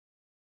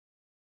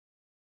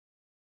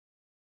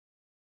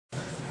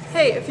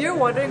Hey, if you're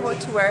wondering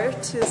what to wear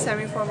to the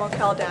semi-formal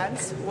Cal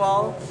dance,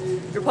 well,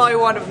 you're probably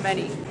one of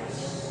many.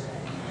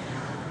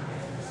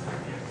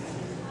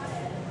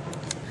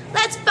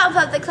 Let's bump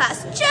up the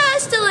class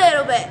just a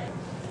little bit.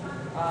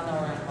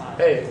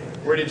 Hey,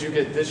 where did you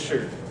get this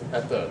shirt?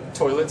 At the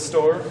toilet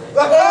store? Oh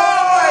my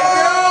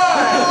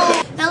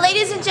God! Now,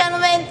 ladies and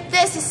gentlemen,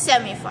 this is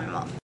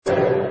semi-formal.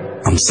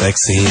 I'm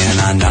sexy and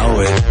I know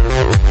it.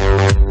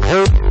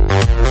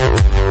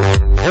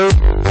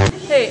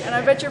 Hey, and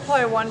I bet you're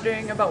probably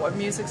wondering about what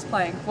music's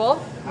playing.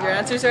 Well, your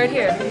answer's right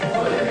here.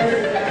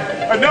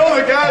 I know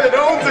the guy that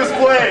owns this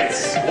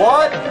place!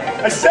 What?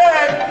 I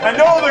said, I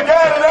know the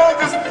guy that owns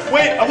this...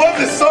 Wait, I love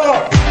this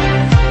song!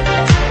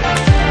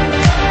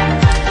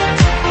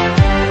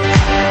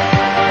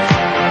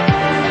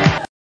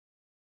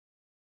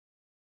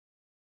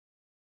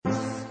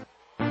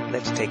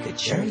 Let's take a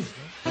journey.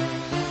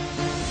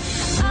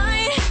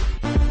 I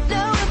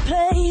know a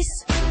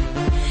place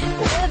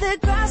where the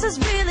grass is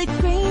really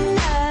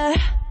greener.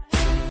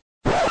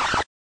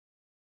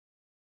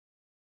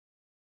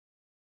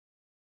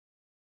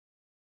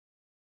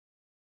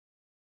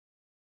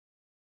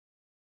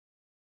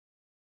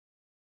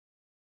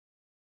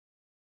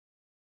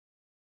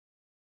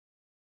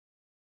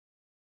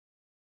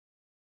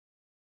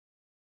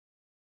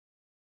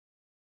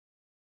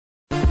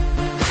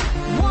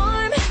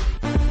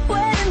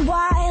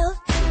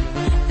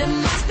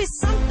 Be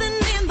something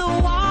in the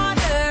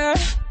water,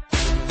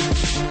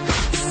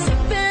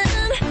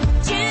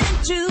 sipping gin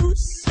and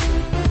juice.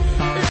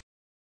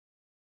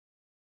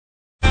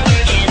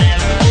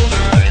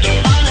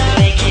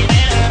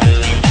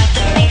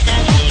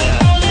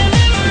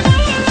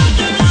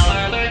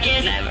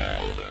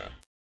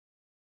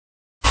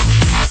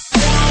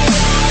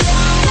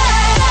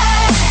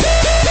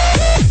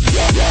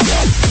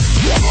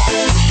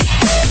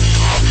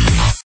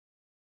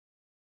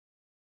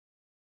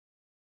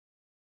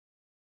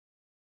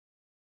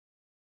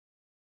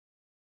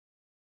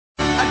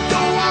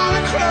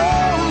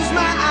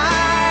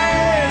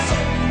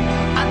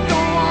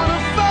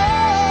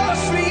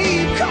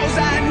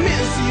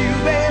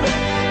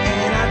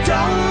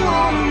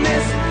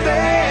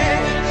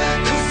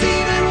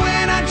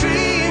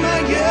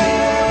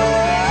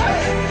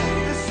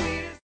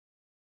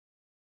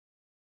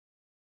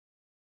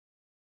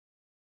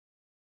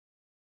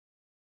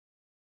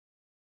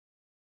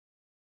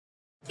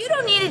 You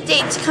don't need a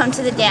date to come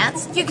to the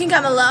dance. You can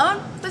come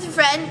alone, with a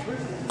friend,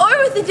 or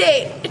with a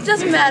date. It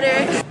doesn't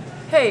matter.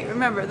 Hey,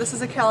 remember, this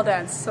is a Cal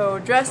dance, so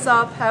dress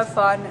up, have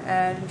fun,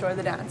 and enjoy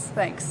the dance.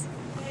 Thanks.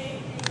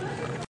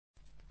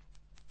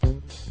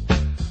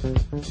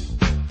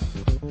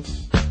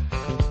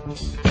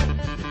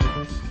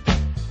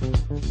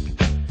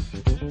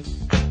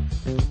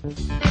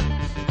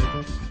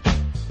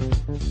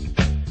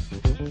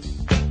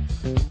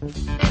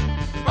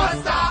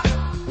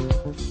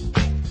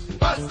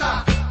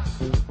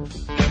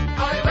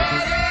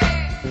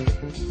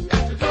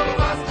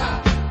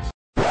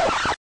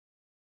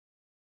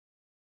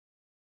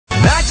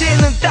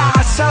 낮에는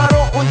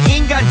따사로운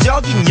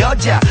인간적인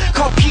여자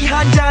커피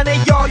한 잔에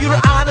여유를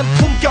아는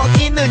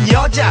품격 있는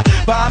여자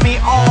밤이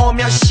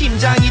오면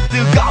심장이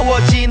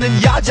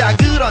뜨거워지는 여자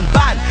그런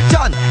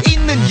반전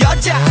있는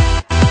여자